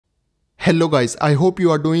Hello guys, I hope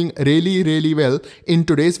you are doing really well. In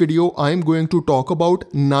today's video, I'm going to talk about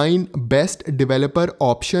 9 best developer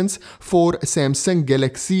options for Samsung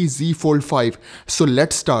Galaxy Z Fold 5. So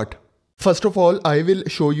let's start. First of all, I will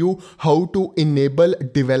show you how to enable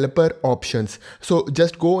developer options. So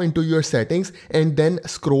just go into your settings and then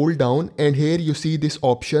scroll down, and here you see this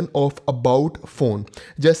option of about phone.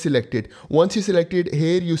 Just select it. Once you select it,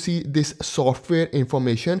 here you see this software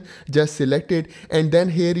information. Just select it, and then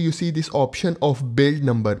here you see this option of build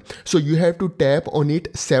number. So you have to tap on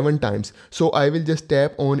it 7 times. So I will just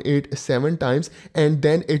tap on it 7 times, and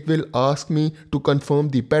then it will ask me to confirm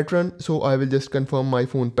the pattern. So I will just confirm my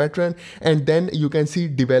phone pattern. And then you can see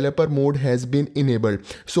developer mode has been enabled.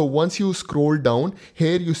 So once you scroll down,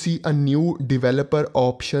 here you see a new developer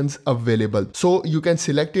options available. So you can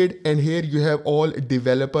select it, and here you have all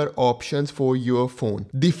developer options for your phone.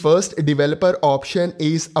 The first developer option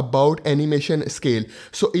is about animation scale.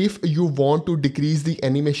 So if you want to decrease the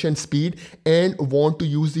animation speed and want to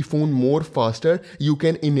use the phone more faster, you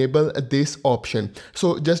can enable this option.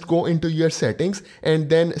 So just go into your settings and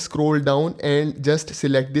then scroll down and just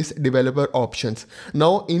select this developer options.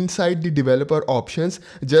 Now inside the developer options,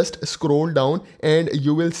 just scroll down and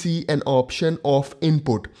you will see an option of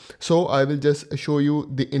input. So I will just show you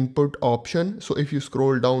the input option. So if you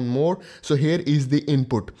scroll down more, so here is the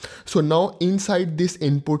input. So now inside this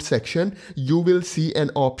input section, you will see an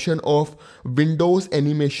option of Windows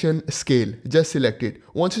animation scale. Just select it.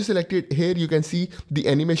 Once you select it, here you can see the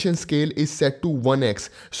animation scale is set to 1x.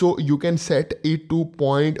 So you can set it to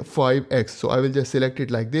 0.5x. So I will just select it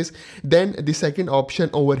like this. Then the second option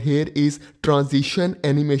over here is transition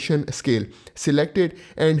animation scale. Select it,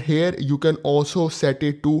 and here you can also set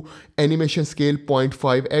it to animation scale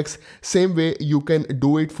 0.5x. Same way you can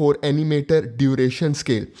do it for animator duration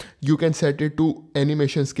scale. You can set it to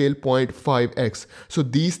animation scale 0.5x. So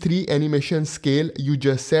these 3 animation scale you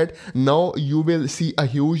just set. Now you will see a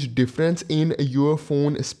huge difference in your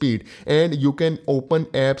phone speed, and you can open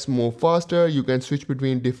apps more faster. You can switch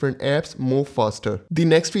between different apps more faster. The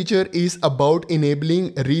next feature is about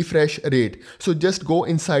enabling refresh rate. So just go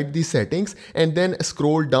inside the settings and then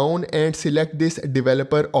scroll down and select this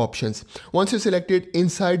developer options. Once you select it,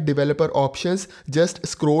 inside developer options, just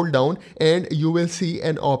scroll down and you will see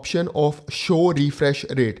an option of show refresh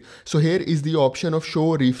rate. So here is the option of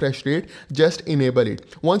show refresh rate. Just enable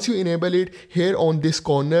it. Once you enable it, here on this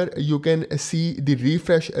corner you can see the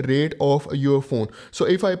refresh rate of your phone. So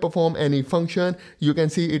if I perform any function, you can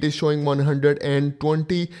see it is showing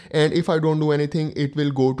 120, and if I don't do anything, it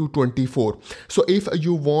will go to 24. So if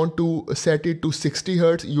you want to set it to 60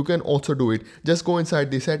 Hz, you can also do it. Just go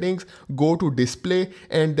inside the settings, go to display,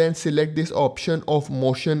 and then select this option of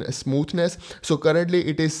motion smoothness. So currently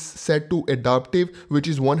it is set to adaptive, which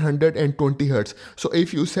is 120 Hz. So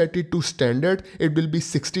if you set it to standard, it will be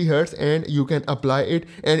 60 Hz, and you can apply it,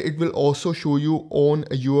 and it will also show you on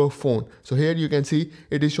your phone. So here you can see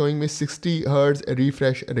it is showing me 60 Hz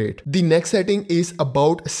refresh rate. The next setting is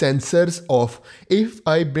about sensors off. If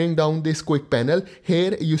I bring down this quick panel,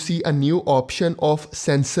 here you see a new option of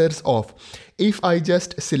sensors off. If I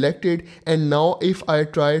just select it, and now if I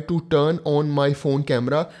try to turn on my phone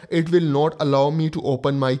camera, it will not allow me to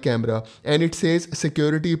open my camera, and it says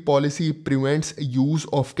security policy prevents use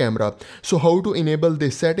of camera. So how to enable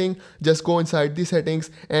this setting? Just go inside the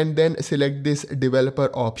settings and then select this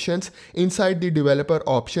developer options. Inside the developer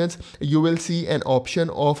options, you will see an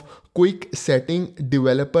option of quick setting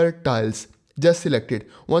developer tiles. Just select it.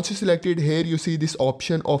 Once you select it, here you see this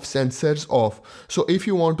option of sensors off. So if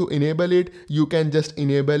you want to enable it, you can just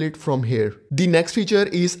enable it from here. The next feature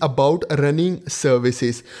is about running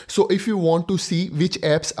services. So if you want to see which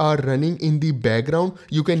apps are running in the background,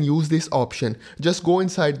 you can use this option. Just go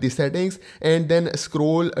inside the settings and then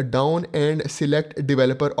scroll down and select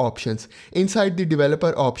developer options. Inside the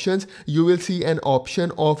developer options, you will see an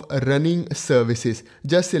option of running services.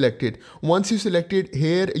 Just select it. Once you select it,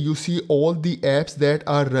 here you see all the apps that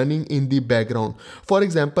are running in the background. For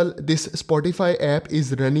example, this Spotify app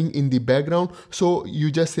is running in the background, so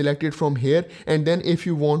you just select it from here, and then if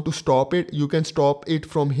you want to stop it, you can stop it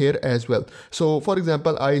from here as well. So for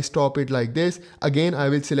example, I stop it like this. Again, I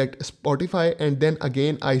will select Spotify, and then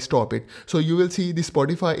again I stop it. So you will see the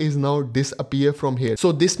Spotify is now disappear from here.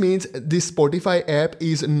 So this means this Spotify app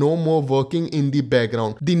is no more working in the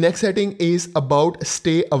background. The next setting is about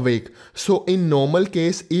stay awake. So in normal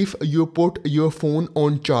case, if you put put your phone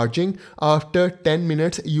on charging, after 10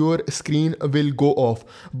 minutes your screen will go off.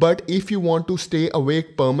 But if you want to stay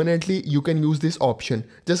awake permanently, you can use this option.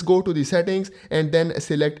 Just go to the settings and then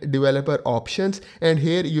select developer options, and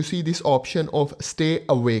here you see this option of stay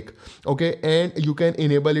awake. Okay, and you can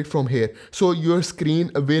enable it from here, so your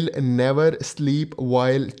screen will never sleep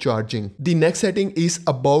while charging. The next setting is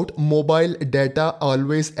about mobile data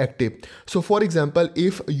always active. So for example,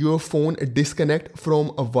 if your phone disconnect from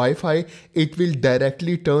a Wi-Fi, it will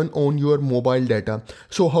directly turn on your mobile data.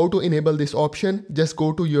 So how to enable this option? Just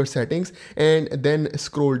go to your settings and then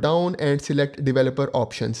scroll down and select developer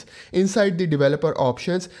options. Inside the developer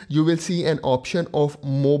options, you will see an option of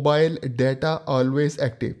mobile data always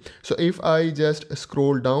active. So if I just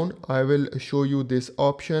scroll down, I will show you this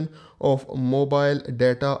option of mobile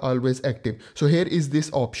data always active. So here is this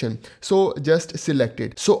option, so just select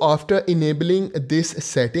it. So after enabling this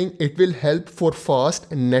setting, it will help for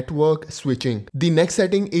fast network switching. The next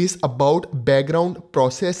setting is about background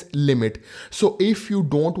process limit. So if you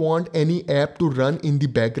don't want any app to run in the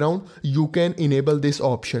background, you can enable this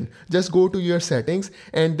option. Just go to your settings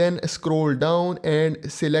and then scroll down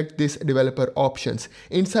and select this developer options.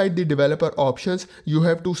 Inside the developer options, you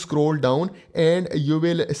have to scroll down and you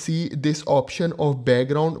will see this option of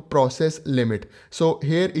background process limit. So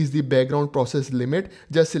here is the background process limit.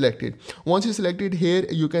 Just select it. Once you select it, here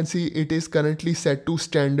you can see it is currently set to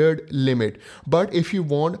standard limit, but if you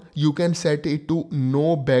want, you can set it to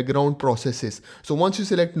no background processes. So once you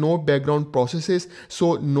select no background processes,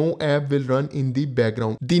 so no app will run in the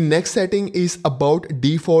background. The next setting is about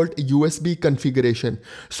default USB configuration.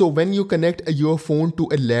 So when you connect your phone to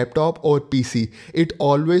a laptop or PC, it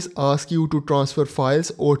always asks you to transfer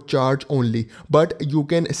files or charge only, but you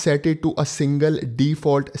can set it to a single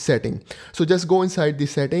default setting. So just go inside the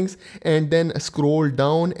settings and then scroll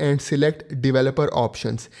down and select developer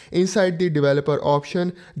options. Inside the developer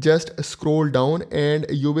option, just scroll down and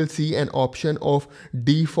you will see an option of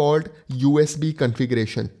default USB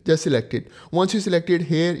configuration. Just select it. Once you select it,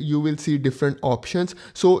 here you will see different options.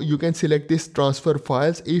 So you can select this transfer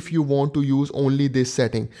files if you want to use only this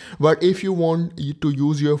setting, but if you want to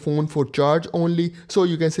use your phone for charge only, so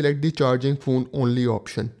you can select the charging phone only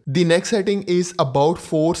option. The next setting is about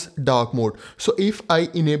force dark mode. So if I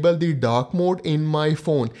enable the dark mode in my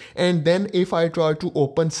phone and then if I try to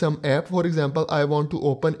open some app, for example, I want to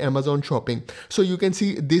open Amazon shopping, so you can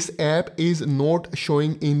see this app is not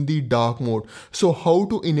showing in the dark mode. So how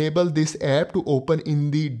to enable this app to open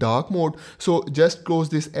in the dark mode? So just close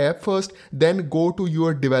this app first, then go to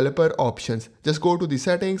your developer options. Just go to the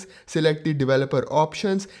settings, select the developer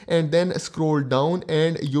options and then scroll down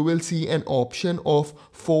and you will see an option of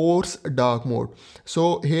force dark mode.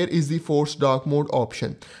 So here is the force dark mode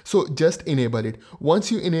option. So just enable it.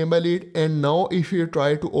 Once you enable it, and now if you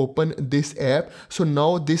try to open this app, so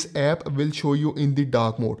now this app will show you in the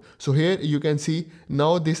dark mode. So here you can see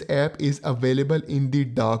now this app is available in the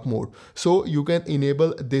dark mode. So you can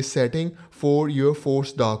enable this setting for your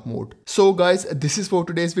force dark mode. So guys, this is for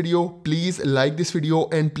today's video. Please like this video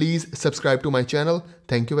and please subscribe to my channel.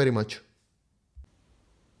 Thank you very much.